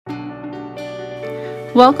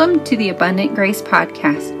Welcome to the Abundant Grace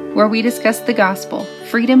Podcast, where we discuss the gospel,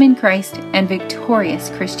 freedom in Christ, and victorious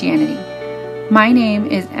Christianity. My name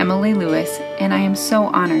is Emily Lewis, and I am so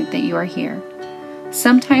honored that you are here.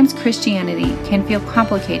 Sometimes Christianity can feel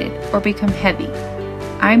complicated or become heavy.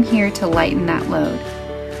 I'm here to lighten that load.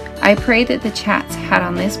 I pray that the chats had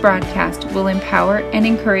on this broadcast will empower and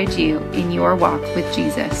encourage you in your walk with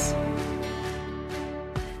Jesus.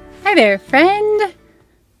 Hi there, friend.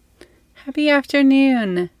 Happy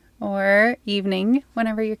afternoon or evening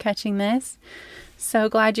whenever you're catching this. So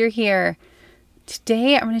glad you're here.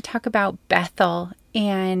 Today I'm going to talk about Bethel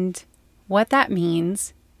and what that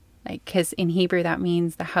means. Because in Hebrew that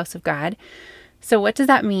means the house of God. So what does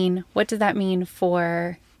that mean? What does that mean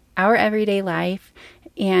for our everyday life?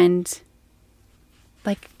 And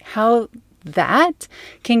how that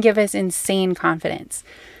can give us insane confidence.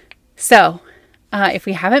 So if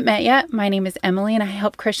we haven't met yet, my name is Emily and I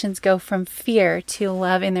help Christians go from fear to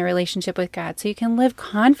love in their relationship with God so you can live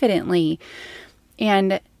confidently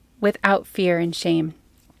and without fear and shame.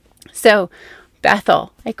 So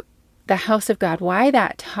Bethel, the house of God, why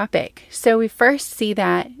that topic? So we first see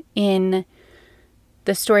that in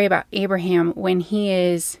the story about Abraham when he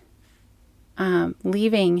is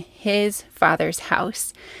leaving his father's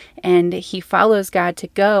house and he follows God to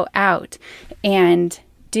go out and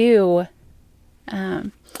do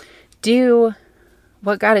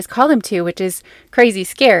what God has called him to, which is crazy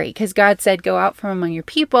scary because God said, go out from among your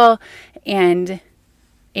people. And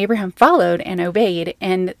Abraham followed and obeyed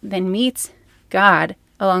and then meets God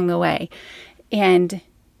along the way. And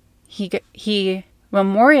he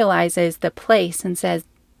memorializes the place and says,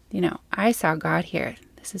 I saw God here.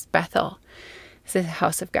 This is Bethel. This is the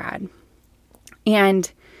house of God.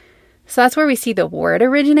 And so that's where we see the word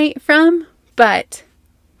originate from. But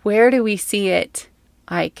where do we see it?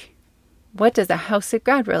 What does the house of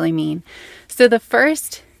God really mean? So the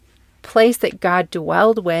first place that God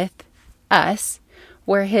dwelled with us,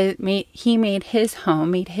 where he made his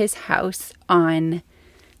home, made his house on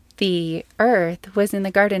the earth, was in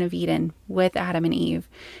the Garden of Eden with Adam and Eve.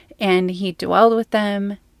 And he dwelled with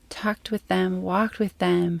them, talked with them, walked with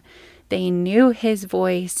them. They knew his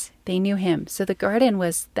voice. They knew him. So the garden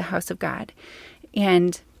was the house of God.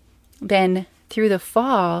 And then through the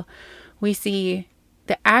fall, we see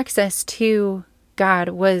the access to God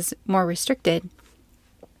was more restricted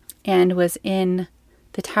and was in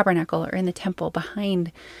the tabernacle or in the temple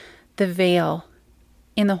behind the veil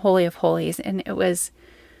in the Holy of Holies. And it was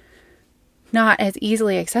not as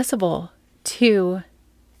easily accessible to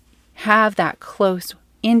have that close,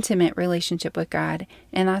 intimate relationship with God.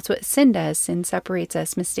 And that's what sin does. Sin separates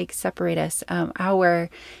us. Mistakes separate us. Our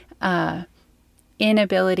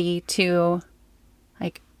inability to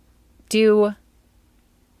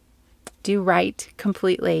do right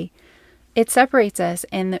completely. It separates us,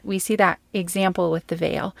 and we see that example with the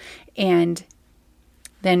veil. And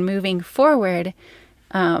then moving forward,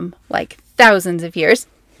 thousands of years,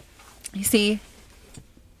 you see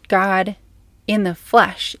God in the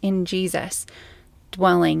flesh, in Jesus,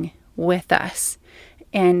 dwelling with us.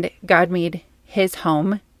 And God made his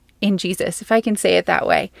home in Jesus, if I can say it that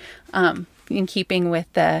way, in keeping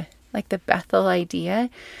with the Bethel idea.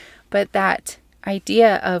 But that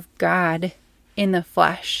idea of God in the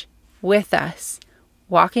flesh with us,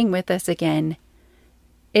 walking with us again,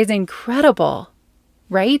 is incredible,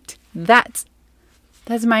 right? That's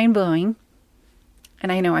mind-blowing.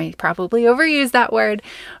 And I know I probably overuse that word,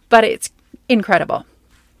 but it's incredible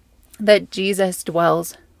that Jesus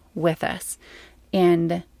dwells with us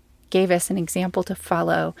and gave us an example to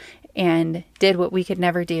follow and did what we could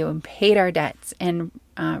never do and paid our debts and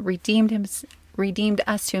redeemed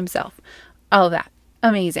us to himself. All of that.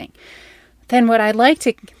 Amazing. Then what I'd like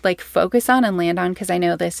to focus on and land on, because I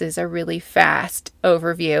know this is a really fast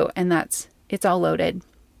overview and it's all loaded.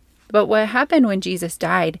 But what happened when Jesus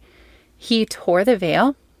died, he tore the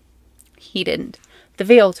veil. He didn't. The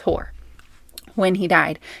veil tore when he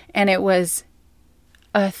died. And it was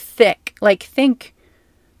a thick, think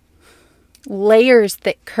layers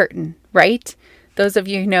thick curtain, right? Those of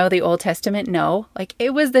you who know the Old Testament know,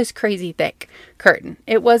 it was this crazy thick curtain.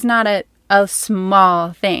 It was not a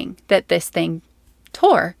small thing that this thing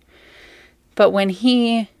tore. But when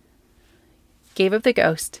he gave up the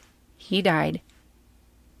ghost, he died.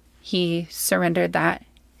 He surrendered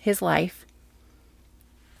his life.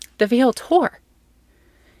 The veil tore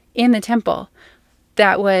in the temple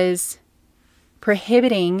that was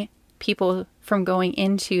prohibiting people from going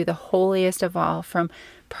into the holiest of all, from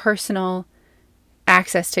personal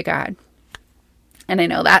access to God. And I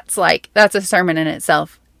know that's a sermon in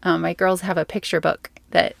itself. My girls have a picture book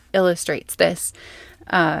that illustrates this.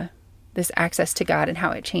 this access to God and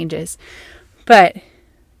how it changes. But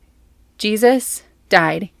Jesus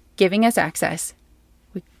died, giving us access.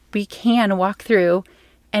 We can walk through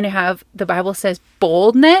and have, the Bible says,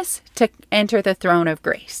 boldness to enter the throne of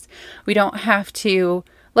grace. We don't have to,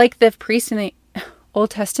 like the priest in the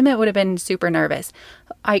Old Testament would have been super nervous.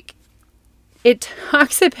 Like, it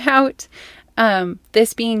talks about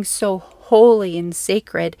this being so holy and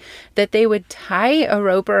sacred that they would tie a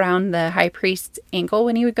rope around the high priest's ankle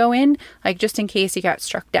when he would go in, like just in case he got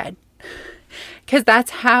struck dead. Because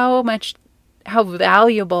that's how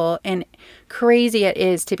valuable and crazy it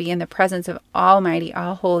is to be in the presence of Almighty,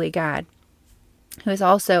 all holy God, who is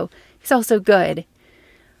also, he's also good,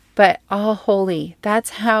 but all holy.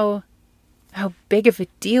 That's how big of a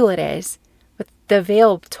deal it is. But the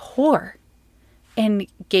veil tore and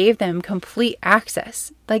gave them complete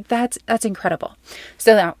access. Like that's incredible.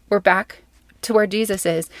 So now we're back to where Jesus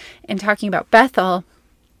is and talking about Bethel.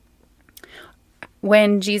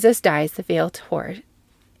 When Jesus dies, the veil tore,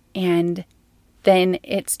 and then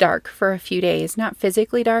it's dark for a few days. Not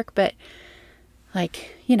physically dark, but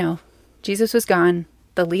like, Jesus was gone.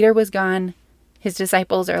 The leader was gone. His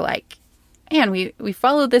disciples are like, man, we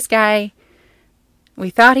followed this guy. We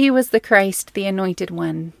thought he was the Christ, the anointed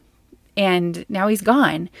one. And now he's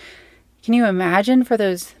gone. Can you imagine for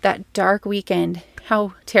that dark weekend,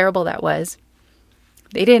 how terrible that was?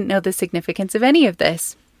 They didn't know the significance of any of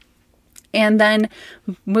this. And then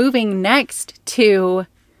moving next to,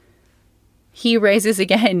 he raises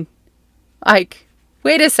again. Like,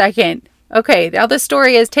 wait a second. Okay, now the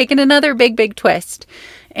story has taken another big twist.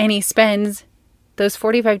 And he spends those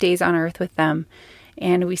 45 days on earth with them.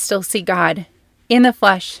 And we still see God in the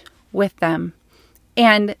flesh with them.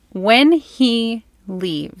 And when he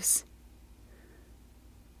leaves,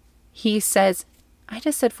 he says, I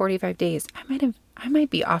just said 45 days. I might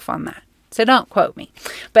be off on that. So don't quote me.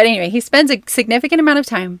 But anyway, he spends a significant amount of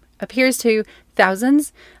time, appears to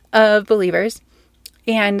thousands of believers,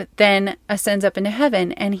 and then ascends up into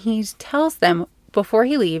heaven. And he tells them before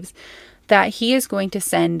he leaves that he is going to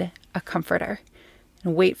send a comforter,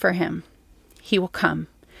 and wait for him. He will come.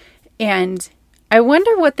 And I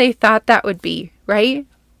wonder what they thought that would be, right?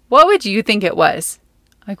 What would you think it was?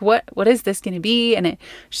 Like, what is this going to be? And it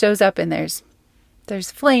shows up and there's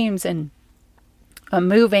flames and a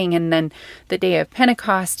moving, and then the day of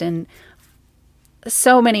Pentecost and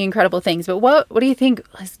so many incredible things. But what do you think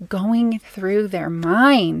was going through their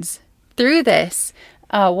minds through this?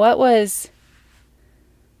 What was,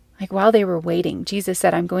 like, while they were waiting, Jesus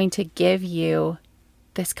said, I'm going to give you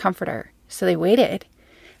this comforter. So they waited.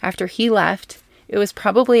 After he left, it was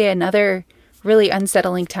probably another really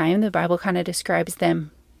unsettling time. The Bible kind of describes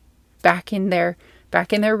them back in their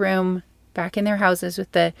room, back in their houses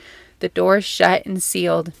with the doors shut and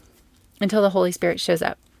sealed until the Holy Spirit shows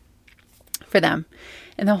up for them.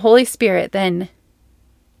 And the Holy Spirit then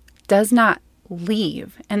does not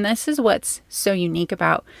leave. And this is what's so unique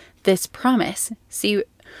about this promise. See,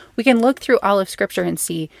 we can look through all of Scripture and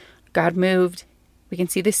see God moved. We can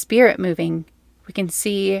see the Spirit moving. We can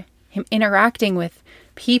see him interacting with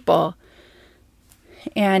people.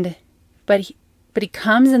 But he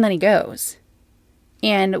comes and then he goes.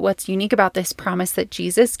 And what's unique about this promise that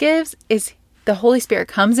Jesus gives is the Holy Spirit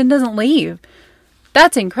comes and doesn't leave.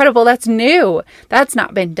 That's incredible. That's new. That's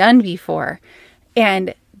not been done before.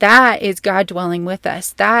 And that is God dwelling with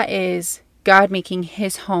us. That is God making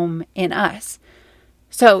his home in us.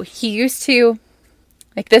 So he used to,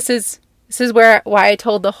 like, this is why I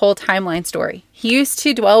told the whole timeline story. He used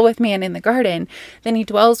to dwell with man in the garden. Then he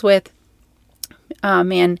dwells with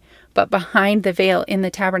man, but behind the veil in the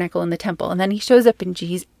tabernacle in the temple. And then he shows up in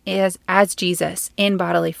as Jesus in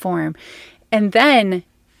bodily form. And then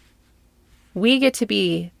we get to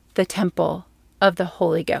be the temple of the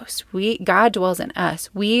Holy Ghost. God dwells in us.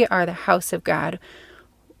 We are the house of God.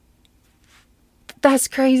 That's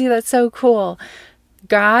crazy. That's so cool.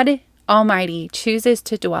 God Almighty chooses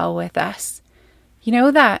to dwell with us. You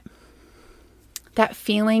know that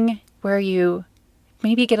feeling where you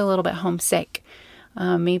maybe get a little bit homesick.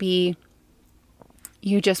 Maybe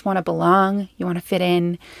you just want to belong. You want to fit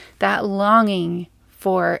in. That longing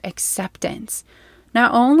for acceptance.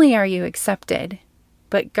 Not only are you accepted,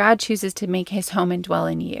 but God chooses to make his home and dwell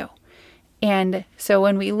in you. And so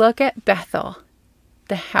when we look at Bethel,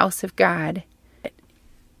 the house of God,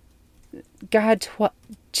 God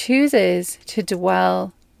chooses to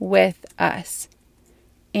dwell with us.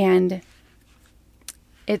 And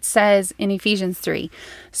it says in Ephesians 3,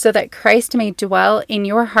 so that Christ may dwell in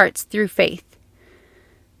your hearts through faith.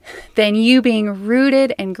 Then you being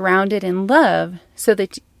rooted and grounded in love, so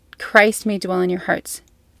that Christ may dwell in your hearts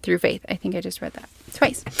through faith. I think I just read that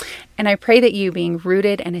twice. And I pray that you, being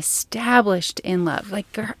rooted and established in love, like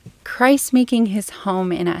Christ making his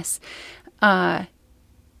home in us. And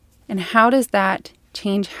how does that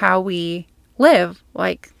change how we live?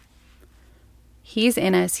 Like, he's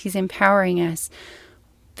in us, he's empowering us.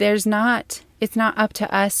 It's not up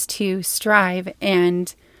to us to strive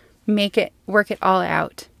and work it all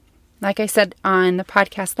out. Like I said on the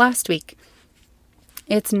podcast last week,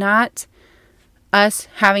 it's not us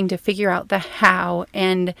having to figure out the how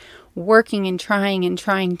and working and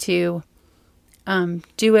trying to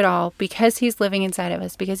do it all, because he's living inside of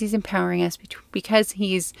us, because he's empowering us, because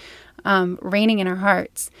he's reigning in our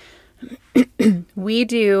hearts. We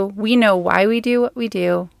know why we do what we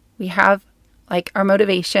do. We have like our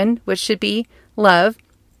motivation, which should be love.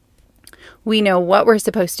 We know what we're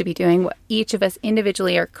supposed to be doing, what each of us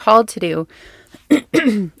individually are called to do.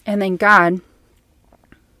 And then God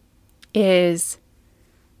is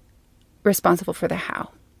responsible for the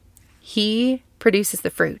how. He produces the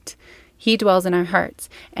fruit. He dwells in our hearts.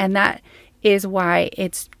 And that is why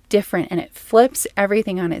it's different, and it flips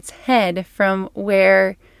everything on its head from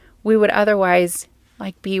where we would otherwise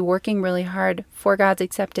like be working really hard for God's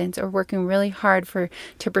acceptance or working really hard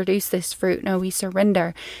to produce this fruit. No, we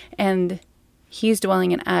surrender, and he's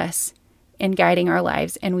dwelling in us and guiding our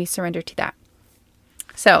lives, and we surrender to that.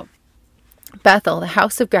 So Bethel, the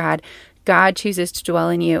house of God, God chooses to dwell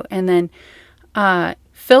in you. And then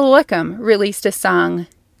Phil Wickham released a song,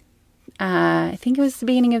 I think it was the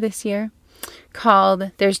beginning of this year,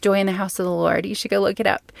 called There's Joy in the House of the Lord. You should go look it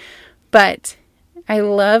up. But I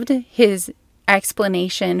loved his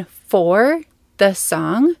explanation for the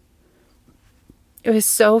song. It was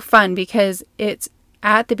so fun because it's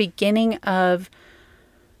at the beginning of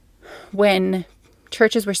when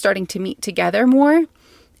churches were starting to meet together more,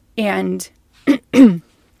 and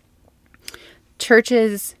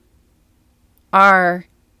churches are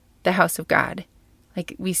the house of God.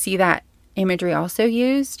 Like, we see that imagery also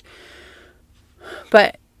used.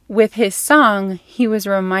 But with his song, he was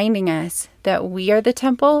reminding us that we are the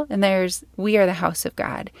temple and we are the house of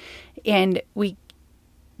God. And we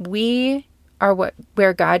are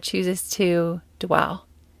where God chooses to dwell.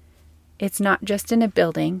 It's not just in a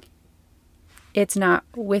building. It's not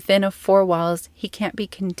within a four walls. He can't be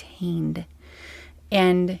contained.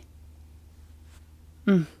 And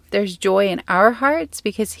there's joy in our hearts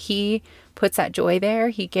because he puts that joy there.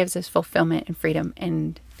 He gives us fulfillment and freedom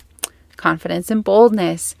and confidence and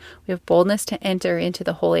boldness. We have boldness to enter into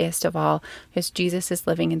the holiest of all because Jesus is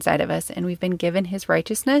living inside of us, and we've been given his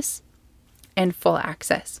righteousness and full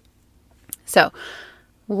access. So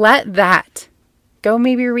let that go.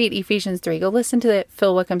 Maybe read Ephesians 3. Go listen to the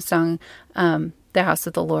Phil Wickham song, The House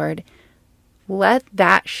of the Lord. Let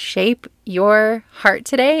that shape your heart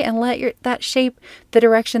today, and let that shape the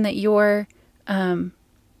direction that you're, I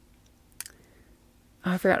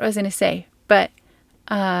forgot what I was going to say, but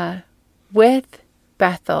with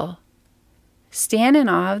Bethel, stand in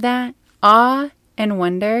awe of that. Awe and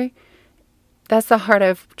wonder. That's the heart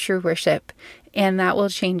of true worship, and that will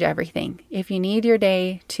change everything. If you need your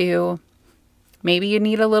day to, maybe you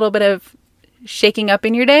need a little bit of shaking up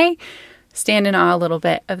in your day, stand in awe a little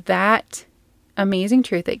bit of that amazing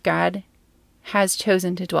truth that God has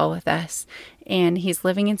chosen to dwell with us, and he's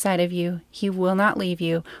living inside of you. He will not leave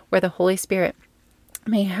you. Where the Holy Spirit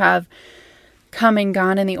may have come and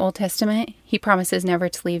gone in the Old Testament, he promises never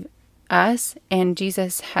to leave us. And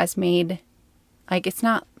Jesus has made, like, it's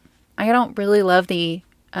not, I don't really love the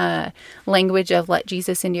language of let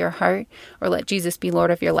Jesus into your heart or let Jesus be Lord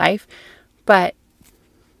of your life, but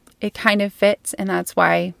it kind of fits, and that's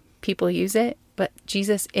why people use it. But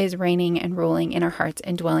Jesus is reigning and ruling in our hearts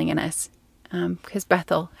and dwelling in us. Because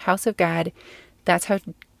Bethel, house of God, that's how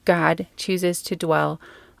God chooses to dwell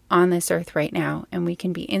on this earth right now. And we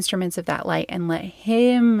can be instruments of that light and let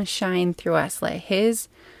him shine through us. Let his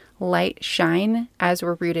light shine as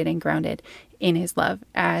we're rooted and grounded in his love,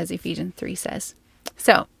 as Ephesians 3 says.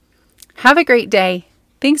 So have a great day.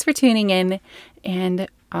 Thanks for tuning in, and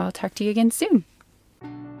I'll talk to you again soon.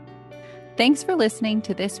 Thanks for listening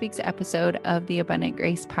to this week's episode of the Abundant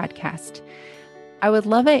Grace Podcast. I would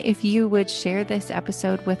love it if you would share this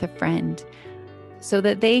episode with a friend so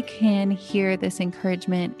that they can hear this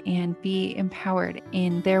encouragement and be empowered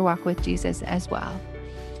in their walk with Jesus as well.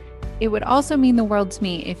 It would also mean the world to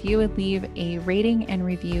me if you would leave a rating and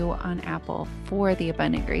review on Apple for the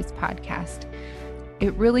Abundant Grace Podcast.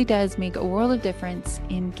 It really does make a world of difference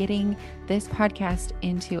in getting this podcast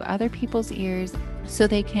into other people's ears so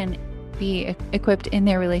they can be equipped in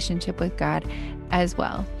their relationship with God as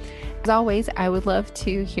well. As always, I would love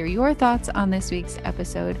to hear your thoughts on this week's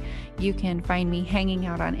episode. You can find me hanging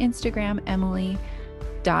out on Instagram,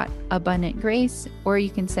 emily.abundantgrace, or you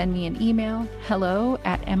can send me an email,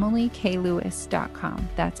 hello@emilyklouis.com.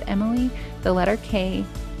 That's Emily, the letter K,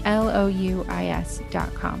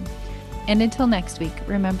 LOUIS.com. And until next week,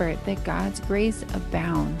 remember that God's grace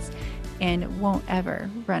abounds and won't ever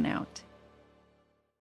run out.